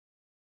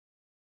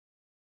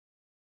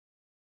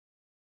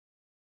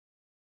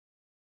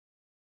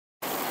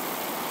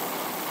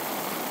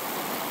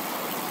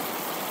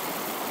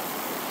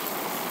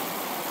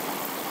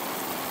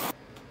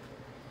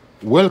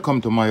Welcome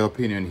to My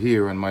Opinion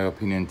here on My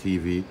Opinion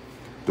TV.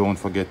 Don't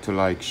forget to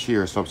like,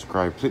 share,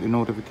 subscribe, click the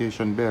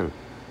notification bell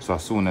so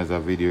as soon as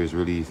a video is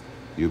released,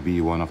 you'll be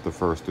one of the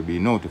first to be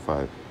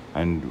notified.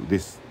 And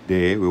this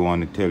day we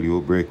want to tell you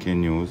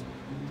breaking news.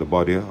 The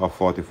body of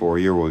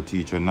 44-year-old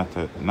teacher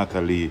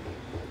Natalie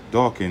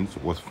Dawkins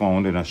was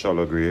found in a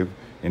shallow grave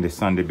in the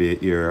Sandy Bay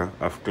area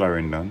of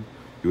Clarendon.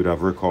 You would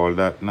have recalled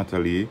that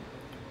Natalie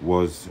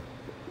was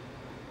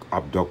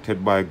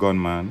abducted by a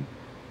gunman.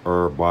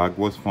 Her bag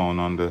was found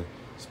on the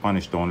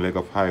Spanish Town leg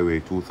of Highway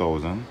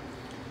 2000,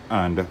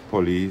 and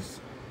police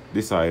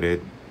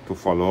decided to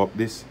follow up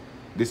this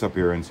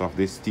disappearance of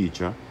this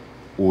teacher,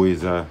 who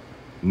is a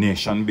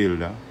nation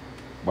builder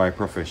by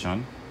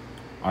profession.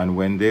 And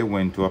when they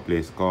went to a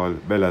place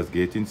called Bella's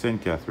Gate in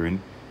St.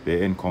 Catherine,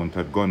 they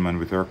encountered gunmen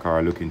with her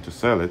car looking to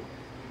sell it,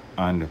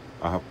 and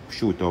a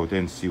shootout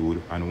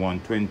ensued, and one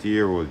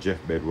 20-year-old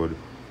Jeff Bedward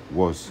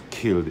was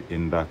killed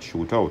in that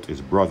shootout. His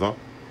brother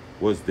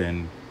was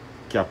then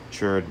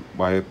captured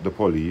by the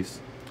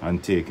police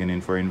and taken in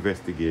for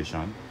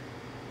investigation,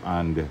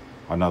 and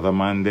another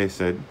man, they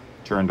said,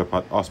 turned up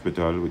at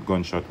hospital with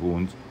gunshot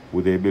wounds,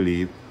 who they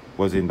believe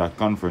was in that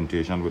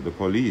confrontation with the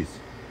police.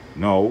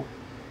 Now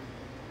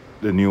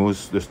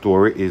the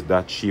story is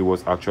that she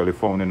was actually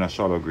found in a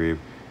shallow grave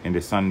in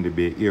the Sandy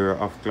Bay area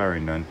of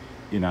Clarendon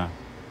in a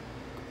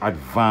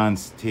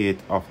advanced state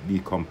of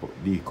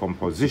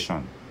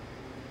decomposition.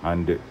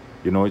 And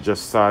it's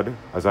just sad.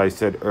 As I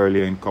said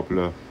earlier in a couple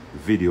of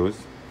videos,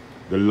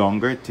 the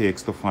longer it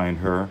takes to find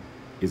her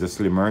is a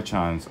slimmer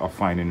chance of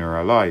finding her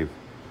alive.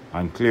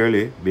 And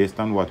clearly,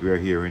 based on what we are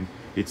hearing,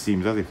 it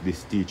seems as if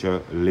this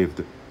teacher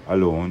lived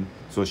alone,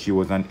 so she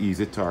was an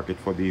easy target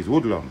for these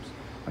hoodlums.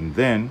 And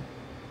then,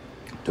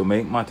 to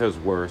make matters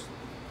worse,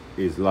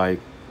 is like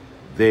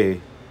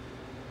they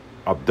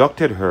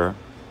abducted her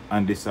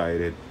and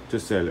decided to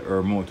sell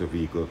her motor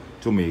vehicle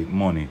to make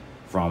money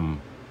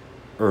from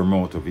her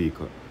motor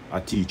vehicle.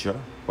 A teacher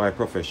by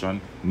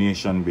profession,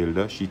 nation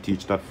builder. She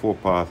teaches at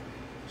Footpath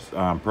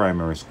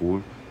primary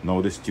school. Now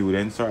the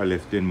students are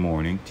left in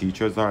mourning,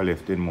 teachers are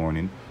left in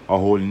mourning, a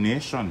whole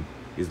nation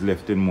is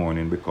left in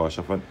mourning because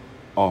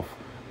of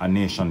a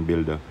nation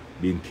builder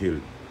being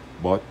killed.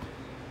 But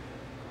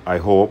I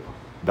hope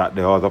that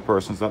the other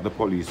persons that the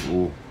police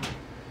who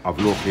have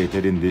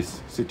located in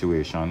this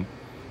situation,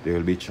 they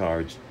will be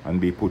charged and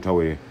be put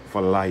away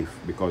for life,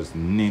 because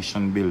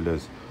nation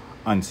builders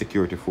and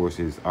security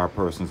forces are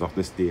persons of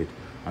the state,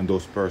 and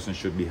those persons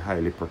should be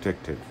highly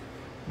protected.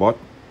 But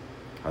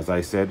as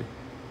I said,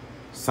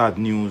 sad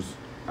news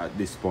at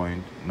this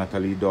point.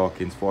 Natalie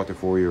Dawkins,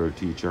 44-year-old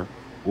teacher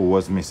who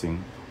was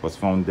missing, was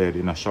found dead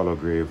in a shallow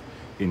grave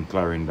in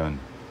Clarendon.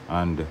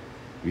 And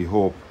we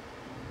hope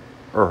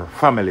her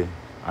family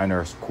and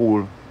her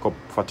school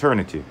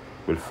fraternity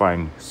will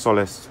find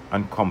solace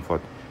and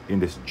comfort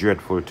in this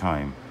dreadful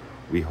time.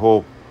 We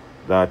hope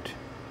that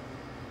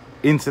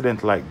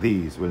incidents like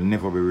these will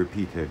never be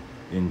repeated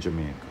in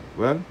Jamaica.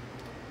 Well,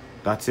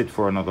 that's it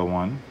for another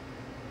one.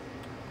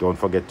 Don't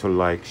forget to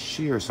like,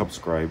 share,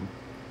 subscribe,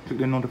 click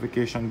the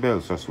notification bell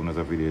so as soon as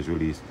a video is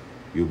released,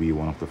 you'll be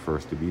one of the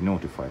first to be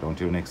notified.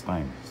 Until next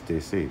time, stay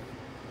safe.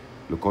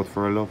 Look out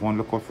for a loved one,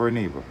 look out for a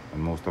neighbor,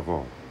 and most of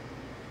all,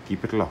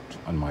 keep it locked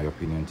on My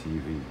Opinion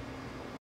TV.